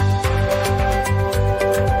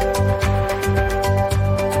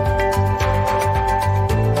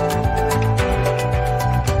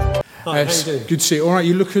Yes, good to see you. All right,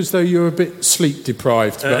 you look as though you're a bit sleep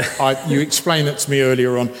deprived, but you explained that to me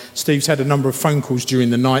earlier on. Steve's had a number of phone calls during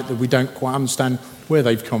the night that we don't quite understand where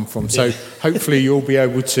they've come from. So hopefully you'll be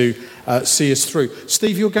able to see us through.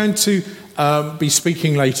 Steve, you're going to be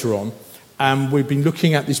speaking later on, and we've been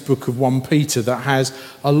looking at this book of 1 Peter that has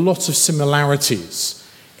a lot of similarities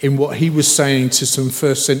in what he was saying to some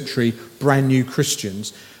first century brand new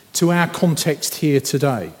Christians to our context here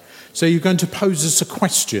today. So you're going to pose us a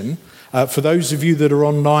question. For those of you that are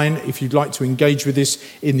online, if you'd like to engage with this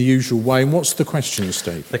in the usual way. And what's the question,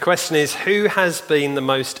 Steve? The question is, who has been the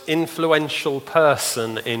most influential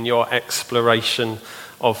person in your exploration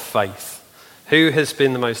of faith? Who has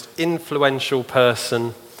been the most influential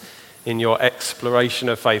person in your exploration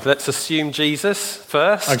of faith? Let's assume Jesus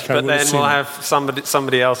first, but then we'll have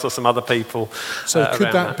somebody else or some other people. So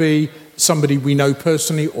could that be somebody we know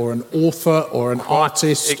personally, or an author, or an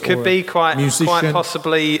artist? It could be quite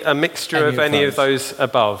possibly a mixture of any of those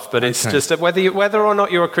above. But it's just that whether or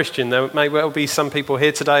not you're a Christian, there may well be some people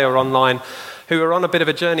here today or online who are on a bit of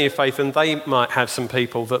a journey of faith, and they might have some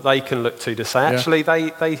people that they can look to say, actually,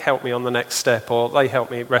 they helped me on the next step, or they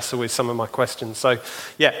helped me wrestle with some of my questions. So,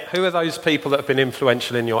 who are those people that have been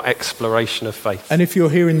influential in your exploration of faith? And if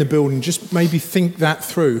you're here in the building, just maybe think that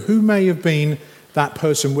through. Who may have been that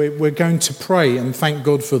person? We're going to pray and thank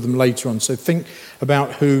God for them later on. So think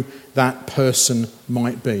about who that person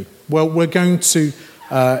might be. Well, we're going to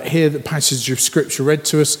hear the passage of Scripture read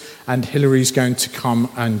to us, and Hilary's going to come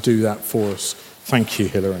and do that for us. Thank you,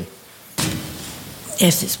 Hilary.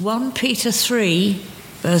 Yes, it's 1 Peter 3,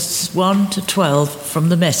 verses 1 to 12 from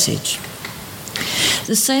the Message.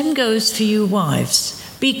 The same goes for you wives.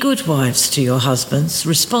 Be good wives to your husbands,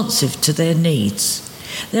 responsive to their needs.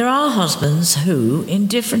 There are husbands who,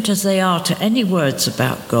 indifferent as they are to any words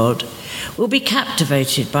about God, will be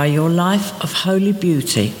captivated by your life of holy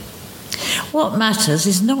beauty. What matters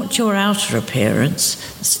is not your outer appearance,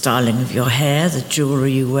 the styling of your hair, the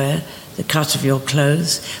jewellery you wear, the cut of your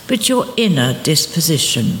clothes, but your inner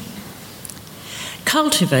disposition.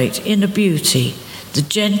 Cultivate inner beauty, the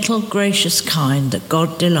gentle, gracious kind that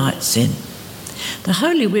God delights in. The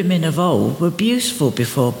holy women of old were beautiful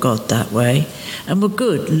before God that way, and were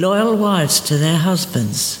good, loyal wives to their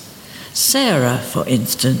husbands. Sarah, for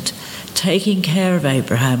instance, taking care of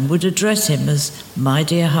Abraham, would address him as my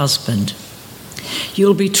dear husband.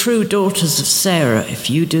 You'll be true daughters of Sarah if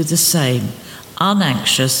you do the same,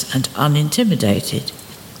 unanxious and unintimidated.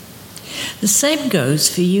 The same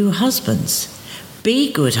goes for you husbands.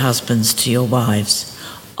 Be good husbands to your wives.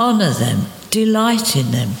 Honour them, delight in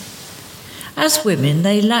them. As women,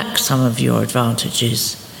 they lack some of your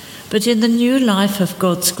advantages, but in the new life of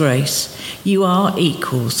God's grace, you are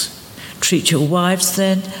equals. Treat your wives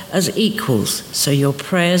then as equals, so your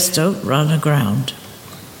prayers don't run aground.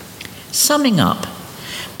 Summing up,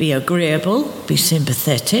 be agreeable, be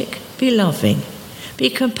sympathetic, be loving, be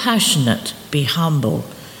compassionate, be humble.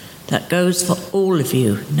 That goes for all of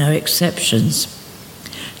you, no exceptions.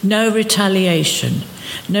 No retaliation,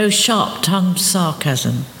 no sharp-tongued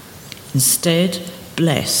sarcasm. Instead,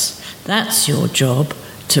 bless. That's your job,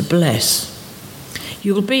 to bless.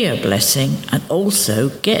 You'll be a blessing and also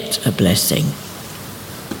get a blessing.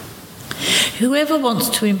 Whoever wants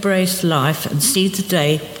to embrace life and see the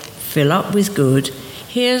day fill up with good,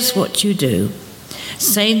 here's what you do.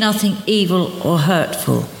 Say nothing evil or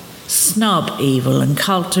hurtful. Snub evil and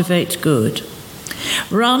cultivate good.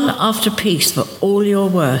 Run after peace for all you're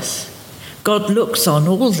worth. God looks on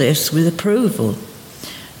all this with approval,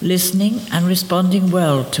 listening and responding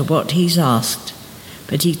well to what he's asked,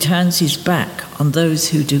 but he turns his back on those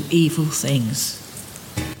who do evil things.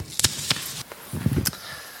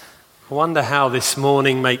 I wonder how this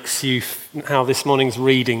morning's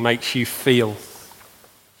reading makes you feel.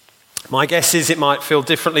 My guess is it might feel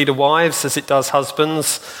differently to wives as it does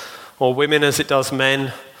husbands, or women as it does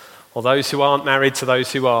men, or those who aren't married to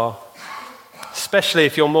those who are. Especially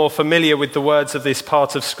if you're more familiar with the words of this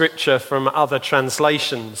part of Scripture from other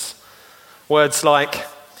translations. Words like,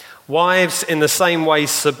 wives in the same way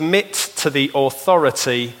submit to the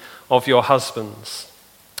authority of your husbands.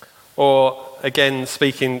 Or, again,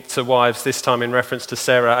 speaking to wives, this time in reference to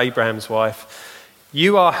Sarah, Abraham's wife,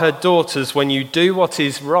 you are her daughters when you do what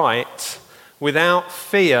is right without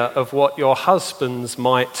fear of what your husbands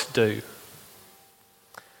might do.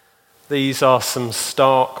 These are some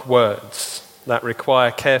stark words that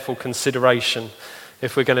require careful consideration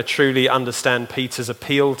if we're going to truly understand Peter's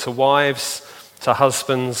appeal to wives, to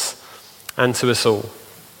husbands, and to us all.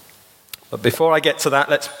 But before I get to that,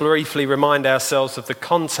 let's briefly remind ourselves of the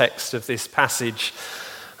context of this passage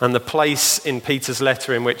and the place in Peter's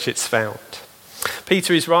letter in which it's found.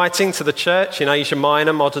 Peter is writing to the church in Asia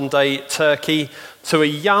Minor, modern-day Turkey, to a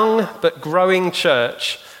young but growing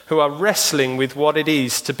church who are wrestling with what it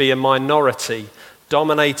is to be a minority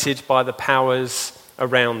dominated by the powers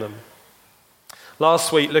around them.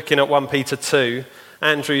 Last week, looking at 1 Peter 2,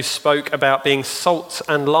 Andrew spoke about being salt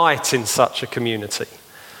and light in such a community.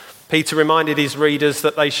 Peter reminded his readers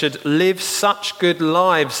that they should live such good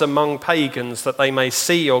lives among pagans that they may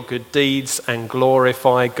see your good deeds and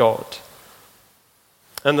glorify God.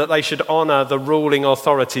 And that they should honour the ruling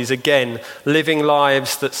authorities, again, living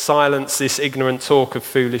lives that silence this ignorant talk of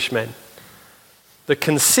foolish men. The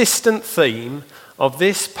consistent theme of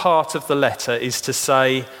this part of the letter is to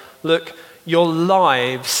say, look, your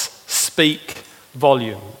lives speak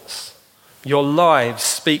volumes. Your lives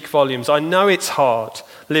speak volumes. I know it's hard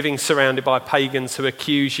living surrounded by pagans who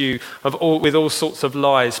accuse you with all sorts of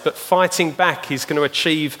lies, but fighting back is going to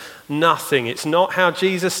achieve nothing. It's not how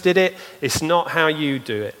Jesus did it. It's not how you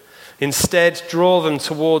do it. Instead, draw them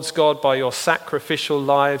towards God by your sacrificial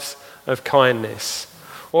lives of kindness.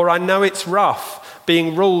 Or I know it's rough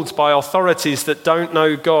being ruled by authorities that don't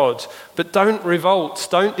know God, but don't revolt,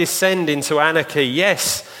 don't descend into anarchy.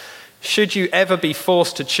 Yes, should you ever be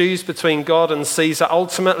forced to choose between God and Caesar,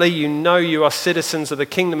 ultimately you know you are citizens of the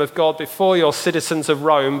kingdom of God before you're citizens of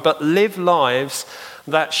Rome, but live lives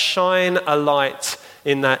that shine a light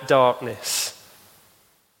in that darkness.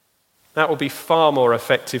 That will be far more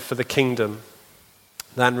effective for the kingdom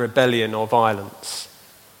than rebellion or violence.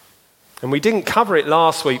 And we didn't cover it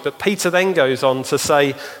last week, but Peter then goes on to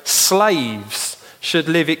say, slaves should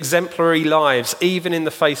live exemplary lives, even in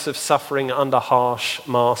the face of suffering under harsh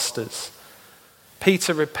masters.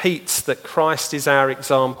 Peter repeats that Christ is our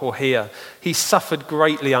example here. He suffered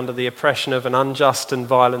greatly under the oppression of an unjust and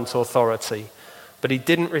violent authority, but he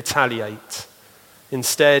didn't retaliate.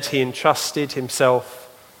 Instead, he entrusted himself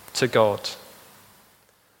to God.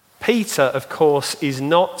 Peter, of course, is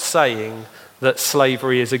not saying that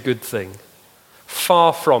slavery is a good thing.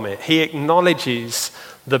 Far from it. He acknowledges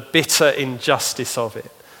the bitter injustice of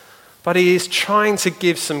it. But he is trying to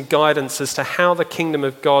give some guidance as to how the kingdom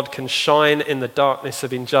of God can shine in the darkness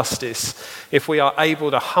of injustice if we are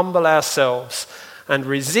able to humble ourselves and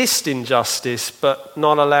resist injustice but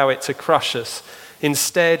not allow it to crush us.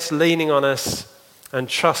 Instead, leaning on and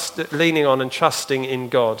trusting in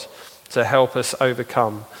God to help us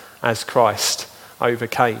overcome as Christ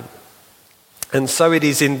overcame. And so it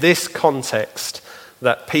is in this context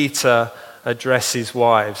that Peter addresses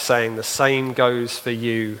wives, saying the same goes for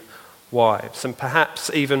you, wives. And perhaps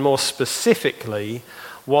even more specifically,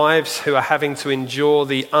 wives who are having to endure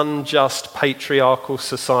the unjust patriarchal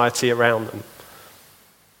society around them.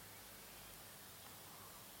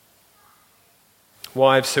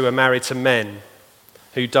 Wives who are married to men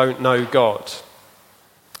who don't know God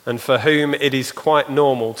and for whom it is quite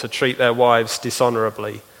normal to treat their wives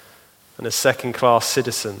dishonourably and as second-class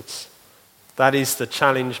citizens. That is the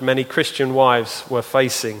challenge many Christian wives were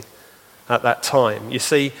facing at that time. You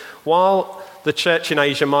see, while the church in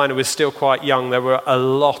Asia Minor was still quite young, there were a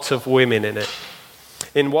lot of women in it.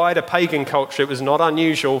 In wider pagan culture, it was not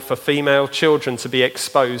unusual for female children to be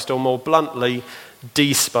exposed, or more bluntly,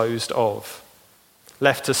 disposed of.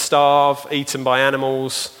 Left to starve, eaten by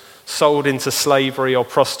animals, sold into slavery or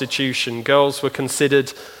prostitution, girls were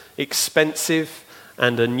considered expensive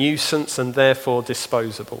and a nuisance and therefore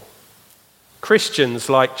disposable. Christians,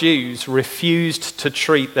 like Jews, refused to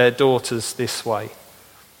treat their daughters this way.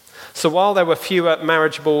 So while there were fewer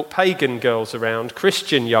marriageable pagan girls around,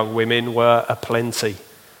 Christian young women were aplenty.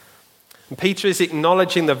 And Peter is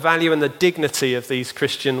acknowledging the value and the dignity of these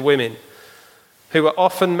Christian women, who were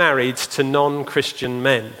often married to non-Christian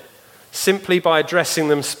men, simply by addressing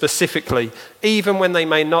them specifically, even when they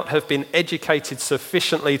may not have been educated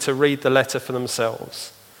sufficiently to read the letter for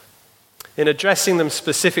themselves. In addressing them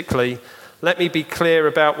specifically, let me be clear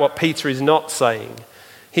about what Peter is not saying.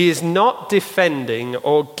 He is not defending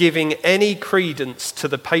or giving any credence to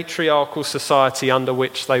the patriarchal society under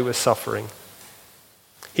which they were suffering.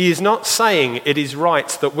 He is not saying it is right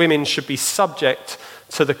that women should be subject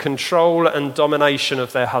to the control and domination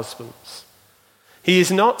of their husbands. He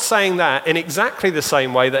is not saying that in exactly the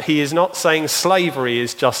same way that he is not saying slavery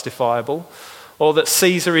is justifiable or that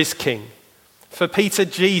Caesar is king. For Peter,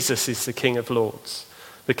 Jesus is the King of Lords,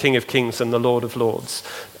 the King of Kings and the Lord of Lords.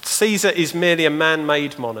 Caesar is merely a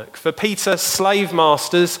man-made monarch. For Peter, slave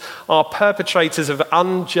masters are perpetrators of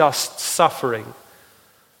unjust suffering.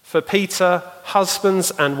 For Peter,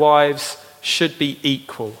 husbands and wives should be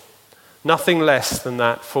equal. Nothing less than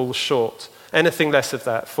that falls short. Anything less of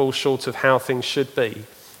that falls short of how things should be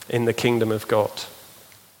in the kingdom of God.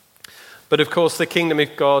 But of course, the kingdom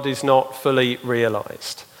of God is not fully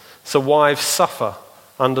realized. So wives suffer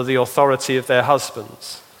under the authority of their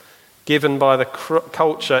husbands, given by the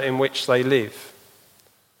culture in which they live.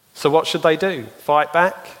 So what should they do? Fight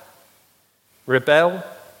back? Rebel?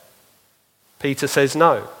 Peter says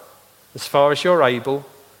no. As far as you're able,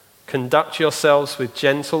 conduct yourselves with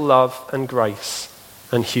gentle love and grace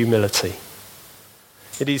and humility.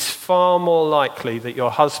 It is far more likely that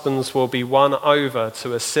your husbands will be won over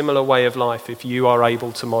to a similar way of life if you are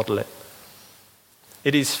able to model it.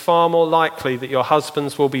 It is far more likely that your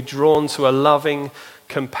husbands will be drawn to a loving,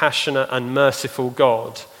 compassionate, and merciful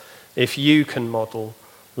God if you can model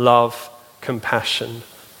love, compassion,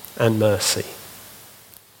 and mercy.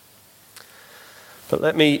 But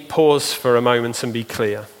let me pause for a moment and be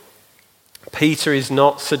clear. Peter is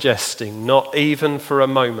not suggesting, not even for a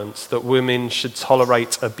moment, that women should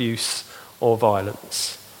tolerate abuse or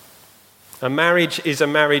violence. A marriage is a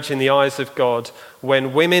marriage in the eyes of God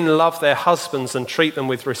when women love their husbands and treat them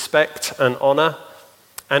with respect and honour,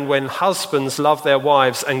 and when husbands love their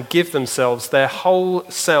wives and give themselves, their whole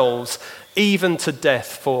selves, even to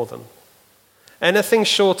death for them. Anything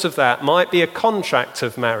short of that might be a contract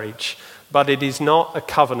of marriage, but it is not a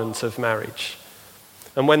covenant of marriage.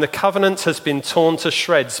 And when the covenant has been torn to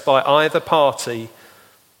shreds by either party,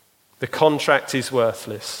 the contract is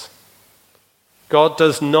worthless. God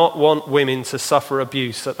does not want women to suffer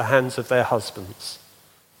abuse at the hands of their husbands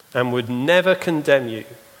and would never condemn you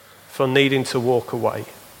for needing to walk away,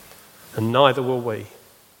 and neither will we.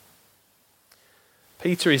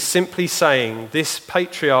 Peter is simply saying this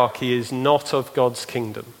patriarchy is not of God's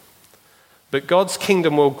kingdom, but God's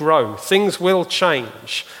kingdom will grow. Things will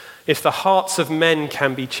change if the hearts of men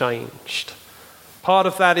can be changed. Part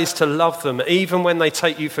of that is to love them even when they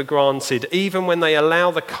take you for granted, even when they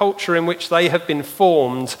allow the culture in which they have been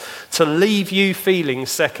formed to leave you feeling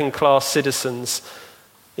second-class citizens,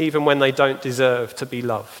 even when they don't deserve to be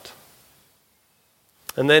loved.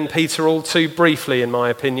 And then Peter, all too briefly, in my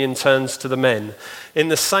opinion, turns to the men. In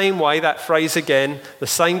the same way, that phrase again, the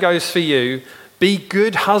same goes for you. Be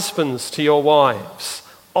good husbands to your wives.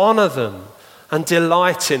 Honour them and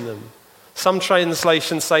delight in them. Some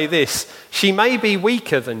translations say this: she may be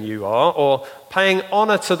weaker than you are, or paying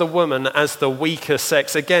honour to the woman as the weaker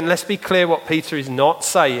sex. Again, let's be clear what Peter is not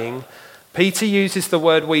saying. Peter uses the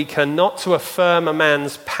word weaker not to affirm a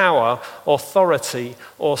man's power, authority,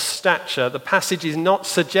 or stature. The passage is not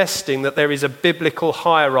suggesting that there is a biblical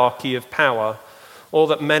hierarchy of power or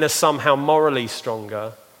that men are somehow morally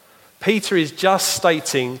stronger. Peter is just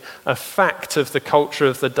stating a fact of the culture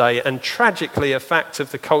of the day, and tragically a fact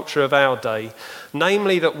of the culture of our day,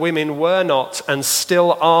 namely that women were not and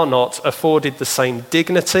still are not afforded the same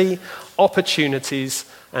dignity, opportunities,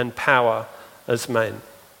 and power as men.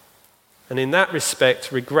 And in that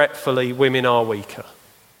respect, regretfully, women are weaker.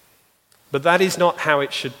 But that is not how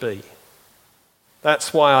it should be.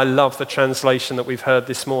 That's why I love the translation that we've heard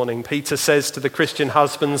this morning. Peter says to the Christian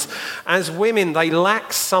husbands, as women, they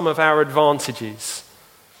lack some of our advantages,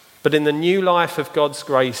 but in the new life of God's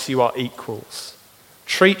grace, you are equals.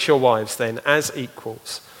 Treat your wives then as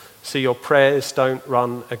equals, so your prayers don't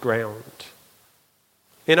run aground.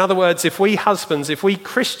 In other words, if we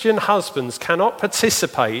Christian husbands cannot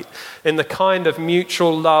participate in the kind of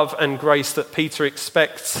mutual love and grace that Peter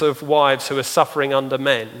expects of wives who are suffering under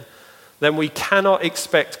men, then we cannot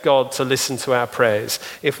expect God to listen to our prayers.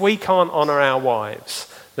 If we can't honour our wives,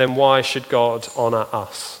 then why should God honour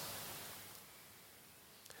us?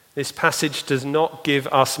 This passage does not give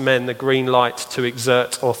us men the green light to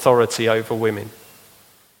exert authority over women.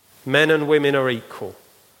 Men and women are equal.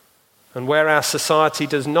 And where our society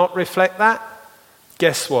does not reflect that,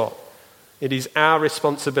 guess what? It is our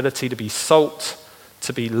responsibility to be salt,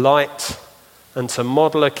 to be light, and to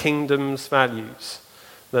model a kingdom's values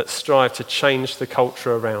that strive to change the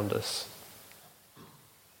culture around us.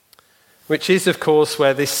 Which is, of course,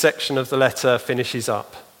 where this section of the letter finishes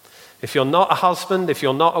up. If you're not a husband, if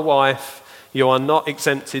you're not a wife, you are not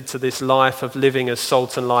exempted to this life of living as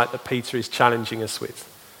salt and light that Peter is challenging us with.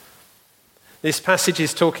 This passage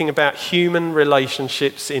is talking about human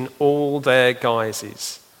relationships in all their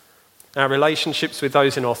guises. Our relationships with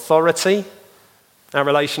those in authority, our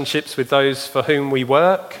relationships with those for whom we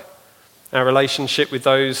work, our relationship with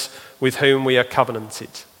those with whom we are covenanted.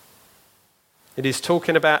 It is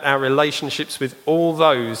talking about our relationships with all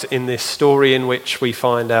those in this story in which we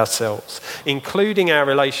find ourselves, including our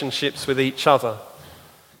relationships with each other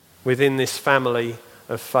within this family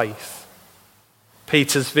of faith.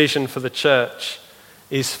 Peter's vision for the church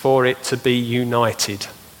is for it to be united.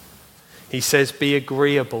 He says, be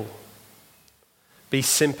agreeable, be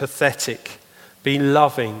sympathetic, be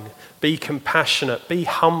loving, be compassionate, be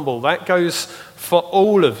humble. That goes for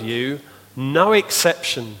all of you, no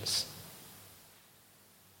exceptions.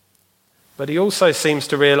 But he also seems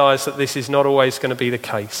to realize that this is not always going to be the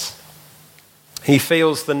case. He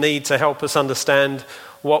feels the need to help us understand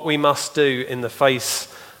what we must do in the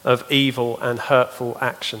face of evil and hurtful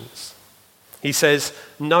actions. He says,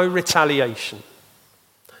 no retaliation,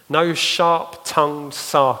 no sharp-tongued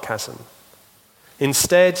sarcasm.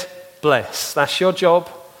 Instead, bless. That's your job,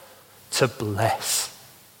 to bless.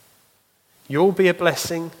 You'll be a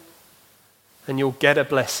blessing and you'll get a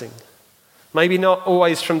blessing. Maybe not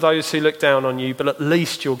always from those who look down on you, but at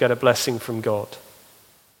least you'll get a blessing from God.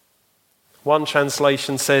 One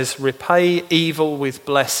translation says, repay evil with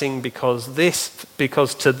blessing because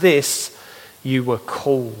to this you were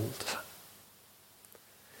called.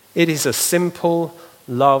 It is a simple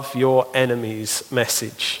love your enemies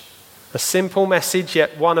message. A simple message,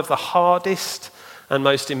 yet one of the hardest and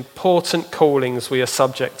most important callings we are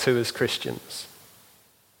subject to as Christians.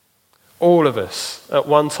 All of us, at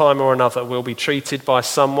one time or another, will be treated by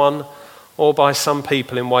someone or by some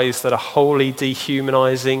people in ways that are wholly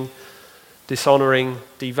dehumanizing, dishonoring,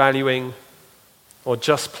 devaluing, or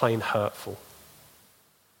just plain hurtful.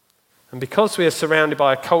 And because we are surrounded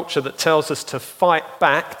by a culture that tells us to fight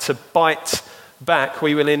back, to bite back,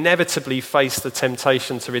 we will inevitably face the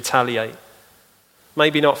temptation to retaliate.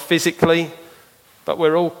 Maybe not physically, but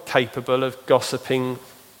we're all capable of gossiping,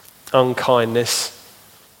 unkindness,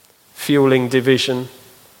 fueling division,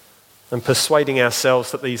 and persuading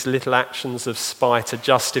ourselves that these little actions of spite are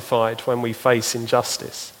justified when we face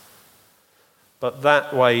injustice. But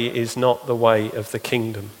that way is not the way of the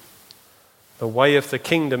kingdom. The way of the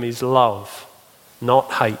kingdom is love,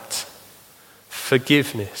 not hate,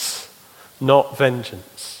 forgiveness, not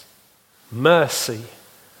vengeance, mercy,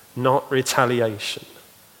 not retaliation,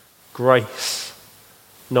 grace,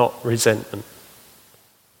 not resentment.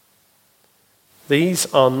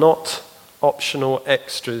 These are not optional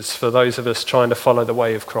extras for those of us trying to follow the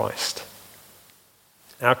way of Christ.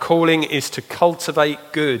 Our calling is to cultivate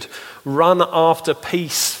good, run after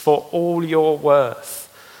peace for all your worth.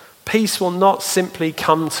 Peace will not simply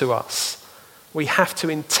come to us. We have to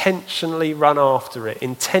intentionally run after it,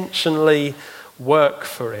 intentionally work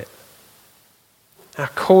for it. Our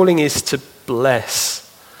calling is to bless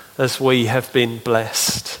as we have been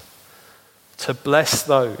blessed, to bless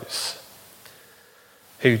those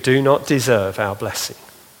who do not deserve our blessing.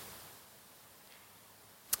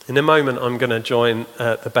 In a moment, I'm going to join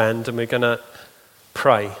the band and we're going to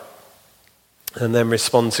pray and then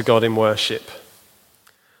respond to God in worship.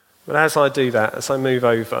 But as I do that, as I move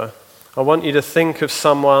over, I want you to think of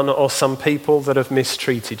someone or some people that have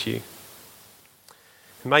mistreated you.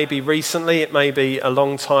 It may be recently, it may be a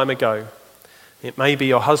long time ago. It may be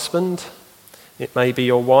your husband, it may be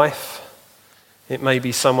your wife, it may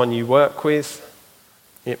be someone you work with,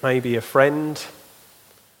 it may be a friend,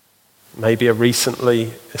 maybe a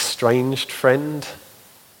recently estranged friend,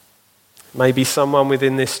 maybe someone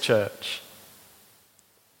within this church.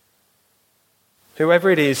 Whoever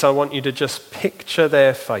it is, I want you to just picture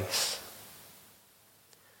their face.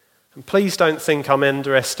 And please don't think I'm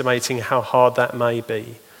underestimating how hard that may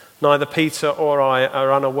be. Neither Peter or I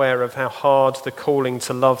are unaware of how hard the calling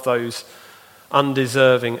to love those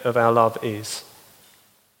undeserving of our love is.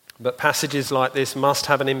 But passages like this must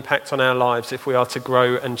have an impact on our lives if we are to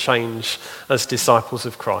grow and change as disciples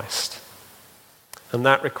of Christ. And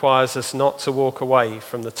that requires us not to walk away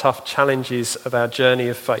from the tough challenges of our journey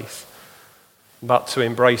of faith, but to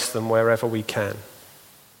embrace them wherever we can.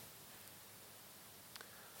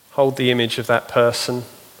 Hold the image of that person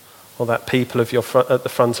or that people at the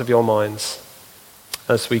front of your minds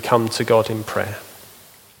as we come to God in prayer.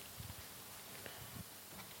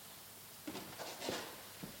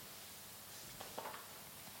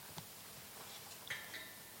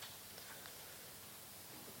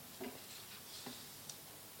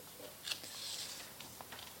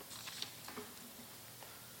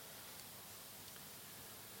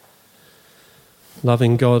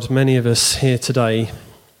 Loving God, many of us here today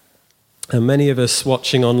and many of us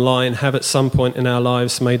watching online have at some point in our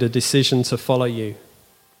lives made a decision to follow you.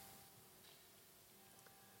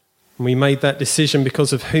 And we made that decision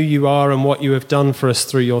because of who you are and what you have done for us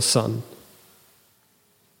through your Son.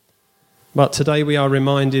 But today we are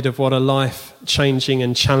reminded of what a life-changing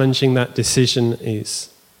and challenging that decision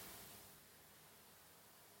is.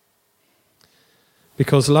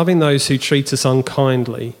 Because loving those who treat us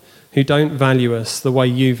unkindly, who don't value us the way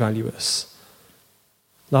you value us,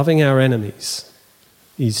 loving our enemies,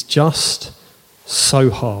 is just so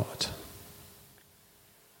hard.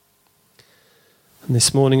 And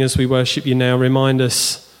this morning as we worship you now, remind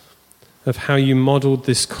us of how you modelled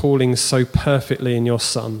this calling so perfectly in your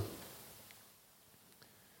Son.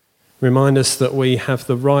 Remind us that we have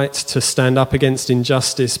the right to stand up against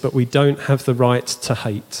injustice, but we don't have the right to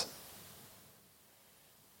hate.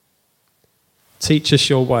 Teach us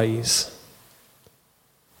your ways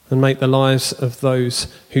and make the lives of those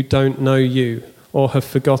who don't know you or have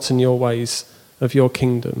forgotten your ways of your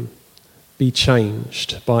kingdom be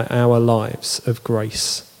changed by our lives of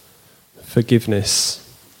grace, forgiveness,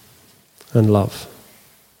 and love.